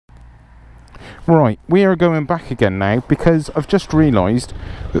Right, we are going back again now because I've just realised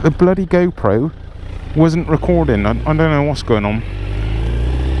that the bloody GoPro wasn't recording. I don't know what's going on.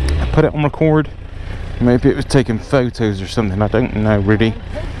 I put it on record. Maybe it was taking photos or something. I don't know really,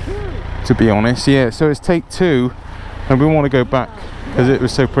 to be honest. Yeah, so it's take 2 and we want to go back because it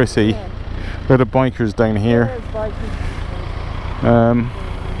was so pretty. There are bikers down here.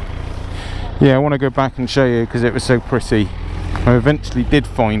 Yeah, I want to go back and show you because it was so pretty. I eventually did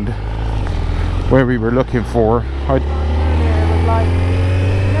find where we were looking for.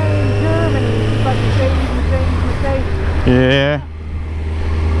 Yeah.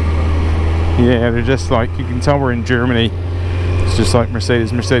 Yeah, they're just like, you can tell we're in Germany. It's just like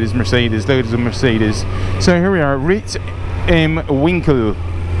Mercedes, Mercedes, Mercedes, loads of Mercedes. So here we are, Rit im Winkel.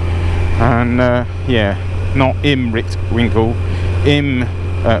 And yeah, not im Rit Winkel,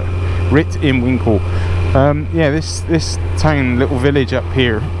 Rit im Winkel. Yeah, this town, little village up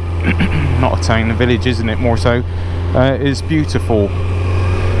here, not a town, a village, isn't it, more so, is beautiful.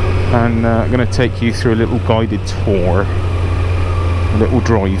 And I'm going to take you through a little guided tour, a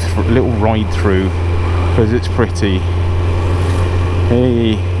little ride through, because it's pretty.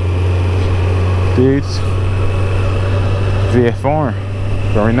 Hey, dudes, VFR,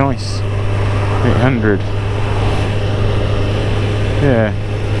 very nice, 800. Yeah,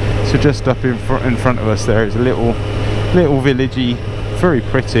 so just up in front of us there is a little villagey, very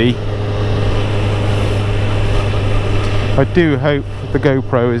pretty. I do hope the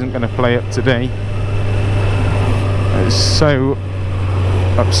GoPro isn't going to play up today. It's so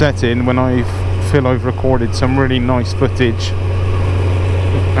upsetting when I feel I've recorded some really nice footage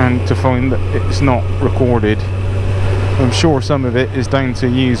and to find that it's not recorded. I'm sure some of it is down to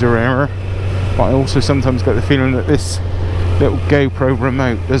user error, but I also sometimes get the feeling that this little GoPro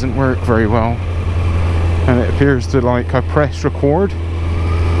remote doesn't work very well, and it appears to, like, I press record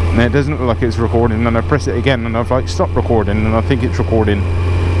and it doesn't look like it's recording, and I press it again and I've like stopped recording and I think it's recording.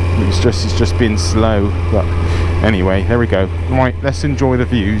 It's just being slow. But anyway, there we go. Right, let's enjoy the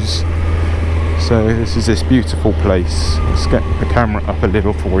views. So this is this beautiful place. Let's get the camera up a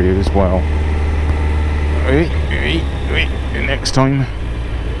little for you as well. Next time.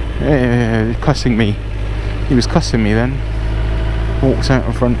 Cussing me. He was cussing me then. Walks out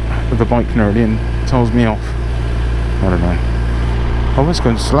in front of the bike nearly and tells me off. I don't know. I was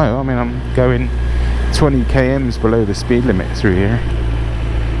going slow. I mean, I'm going 20 kms below the speed limit through here.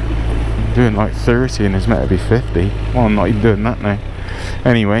 I'm doing like 30 and it's meant to be 50. Well, I'm not even doing that now.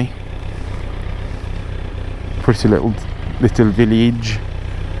 Anyway, pretty little village.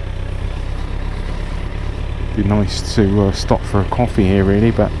 Be nice to stop for a coffee here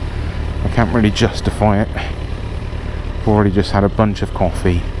really, but I can't really justify it. I've already just had a bunch of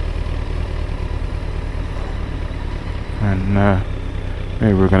coffee. And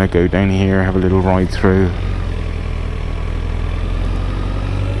maybe we're going to go down here, have a little ride through.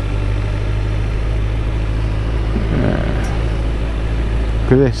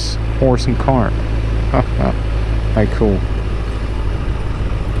 Look at this, horse and cart. How cool.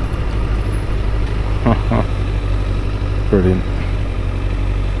 Brilliant.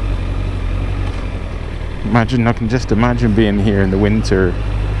 Imagine, I can just imagine being here in the winter.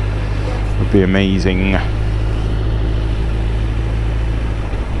 It would be amazing.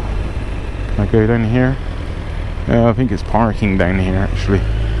 Can I go down here? I think it's parking down here actually.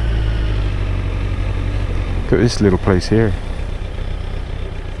 Look at this little place here.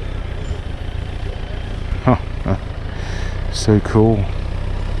 So cool.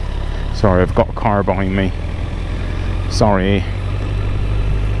 Sorry, I've got a car behind me. Sorry.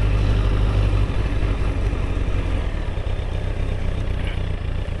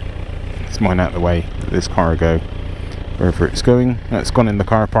 It's mine out of the way. Let this car go wherever it's going. It's gone in the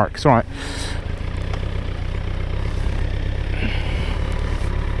car park. It's alright.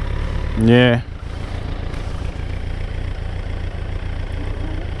 Yeah.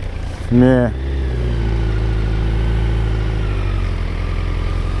 Yeah.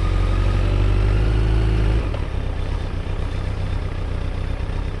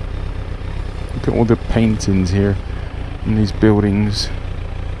 Look at all the paintings here in these buildings.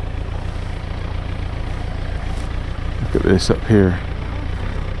 Look at this up here.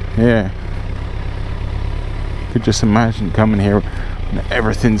 Yeah. Could just imagine coming here and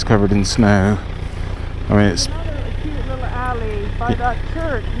everything's covered in snow. I mean, it's another cute little alley by that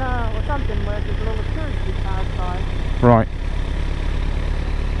church now, or something, where there's a little church we passed by. right.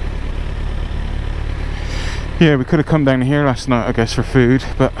 Yeah, we could have come down here last night, I guess, for food,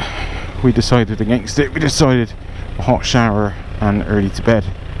 but we decided against it. We decided a hot shower and early to bed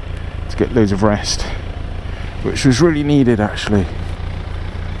to get loads of rest, which was really needed actually.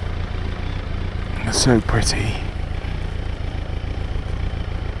 So pretty.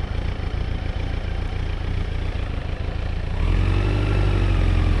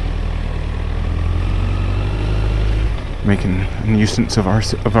 Making a nuisance of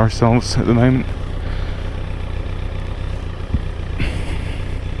ourselves at the moment.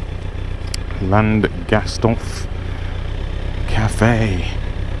 Land Gastolf Cafe.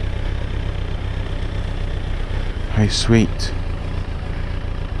 How sweet.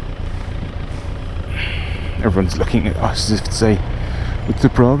 Everyone's looking at us as if to say, what's the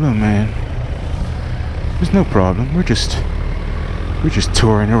problem, man? There's no problem, we're just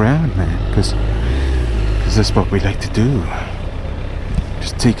touring around, man, because that's what we like to do.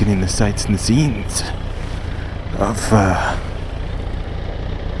 Just taking in the sights and the scenes of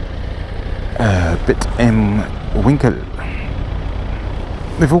Bit Winkel.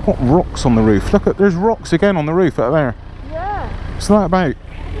 They've all got rocks on the roof. Look, there's rocks again on the roof out there. Yeah. What's that about?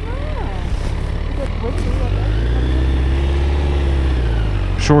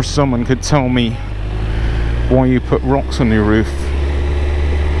 I'm sure someone could tell me why you put rocks on your roof.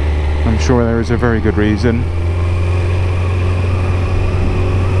 I'm sure there is a very good reason.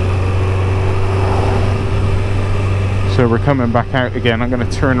 So we're coming back out again. I'm going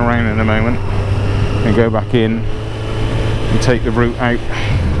to turn around in a moment and go back in and take the route out.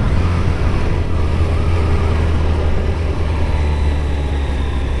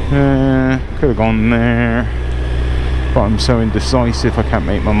 Could have gone there, but I'm so indecisive I can't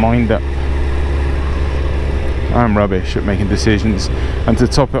make my mind up. I'm rubbish at making decisions, and to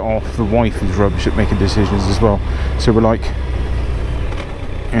top it off, the wife is rubbish at making decisions as well. So we're like,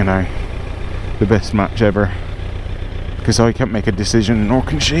 you know, the best match ever, because I can't make a decision, nor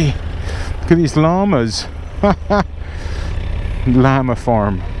can she. Look at these llamas. Llama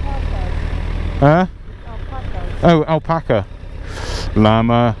farm. Huh? Oh, alpaca.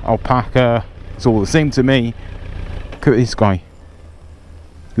 Llama, alpaca, it's all the same to me. Look at this guy.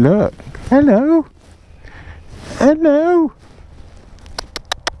 Look. Hello. Hello.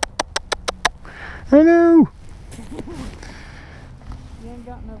 Hello. You ain't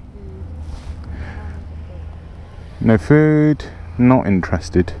got no food. No food. Not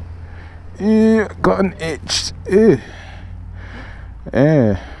interested. Got an itch. Do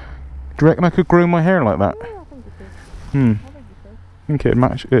you reckon I could grow my hair like that? Yeah, I think you could. Hmm. I think you could. I think it'd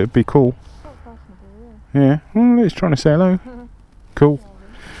match. It'd be cool. Quite fashionable, Yeah. Well, it's trying to say hello. Cool.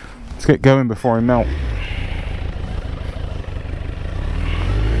 Let's get going before I melt.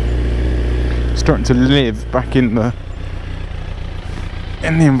 Starting to live back in the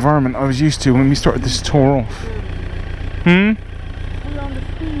environment I was used to when we started this tour off. We're on the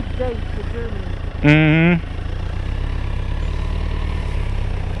speed date to Germany.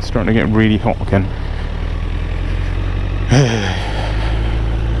 Starting to get really hot again.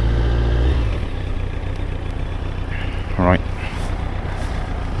 Alright.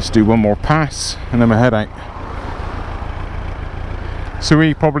 Let's do one more pass and then we'll head out. So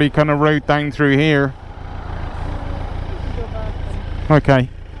we probably kind of rode down through here. Okay.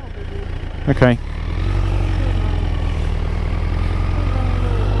 Okay.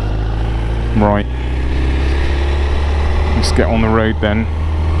 Right. Let's get on the road then.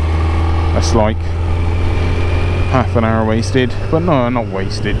 That's like half an hour wasted. But no, not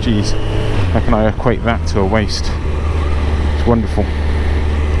wasted. Jeez. How can I equate that to a waste? It's wonderful.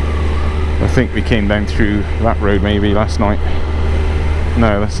 I think we came down through that road maybe last night.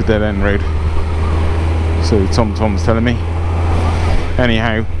 No, that's a dead end road. So Tom's telling me.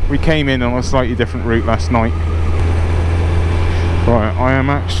 Anyhow, we came in on a slightly different route last night. Right, I am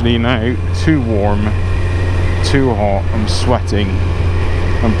actually now too warm, too hot, I'm sweating.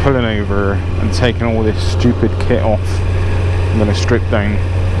 I'm pulling over and taking all this stupid kit off. I'm going to strip down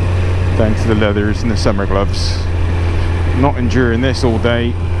to the leathers and the summer gloves. Not enduring this all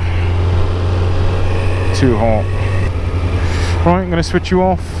day. Too hot. Right, I'm going to switch you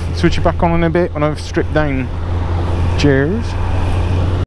off, switch you back on in a bit when I've stripped down. Cheers.